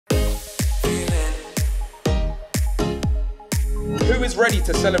is ready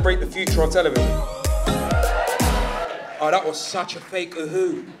to celebrate the future of television. Oh, that was such a fake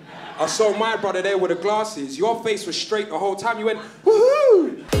woohoo. I saw my brother there with the glasses. Your face was straight the whole time. You went,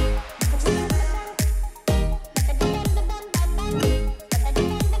 woohoo!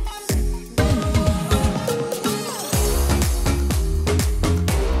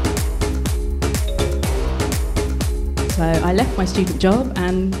 So I left my student job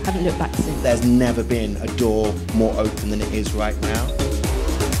and haven't looked back since. There's never been a door more open than it is right now.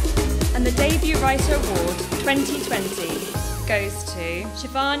 And the Debut Writer Award 2020 goes to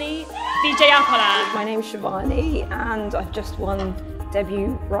Shivani Vijayapala. My name's Shivani and I've just won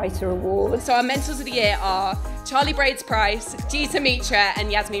Debut Writer Award. So our mentors of the year are Charlie Braids Price, Gita Mitra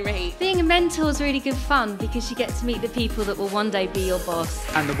and Yasmin Rahit. Being a mentor is really good fun because you get to meet the people that will one day be your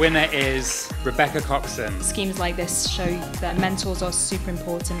boss. And the winner is Rebecca Coxon. Schemes like this show that mentors are super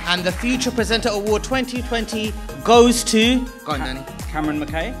important. And the Future Presenter Award 2020 goes to... Go on, Danny. Cameron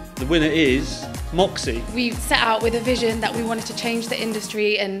McKay. The winner is Moxie. We set out with a vision that we wanted to change the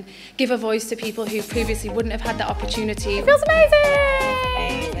industry and give a voice to people who previously wouldn't have had that opportunity. It feels amazing!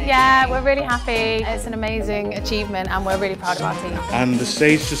 Yeah, we're really happy. It's an amazing achievement and we're really proud of our team. And the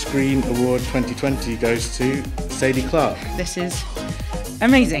Stage to Screen Award 2020 goes to Sadie Clark. This is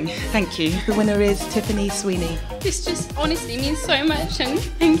amazing, thank you. The winner is Tiffany Sweeney. This just honestly means so much and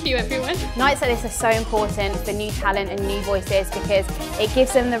thank you everyone. Nights like this are so important for new talent and new voices because it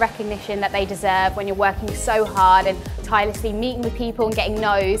gives them the recognition that they deserve when you're working so hard and tirelessly meeting with people and getting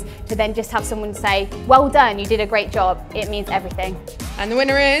no's, to then just have someone say, well done, you did a great job. It means everything. And the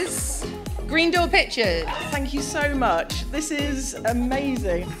winner is Green Door Pictures. Thank you so much. This is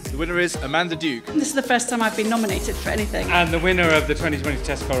amazing. The winner is Amanda Duke. This is the first time I've been nominated for anything. And the winner of the 2020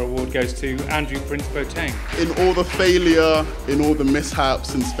 Tesco Award goes to Andrew Prince Boateng. In all the failure, in all the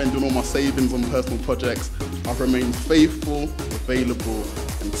mishaps and spending all my savings on personal projects, I've remained faithful, available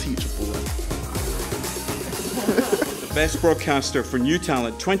and teachable. The best broadcaster for new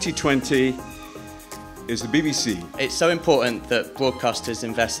talent 2020 is the BBC. It's so important that broadcasters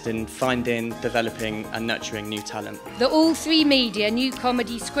invest in finding, developing and nurturing new talent. The All 3 Media New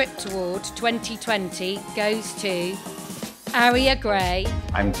Comedy Script Award 2020 goes to Aria Gray.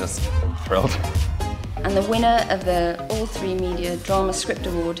 I'm just thrilled. And the winner of the All 3 Media Drama Script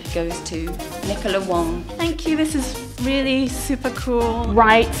Award goes to Nicola Wong. Thank you, this is really super cool.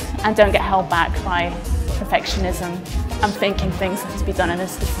 Write and don't get held back by perfectionism and thinking things have to be done in a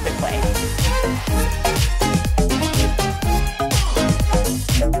specific way.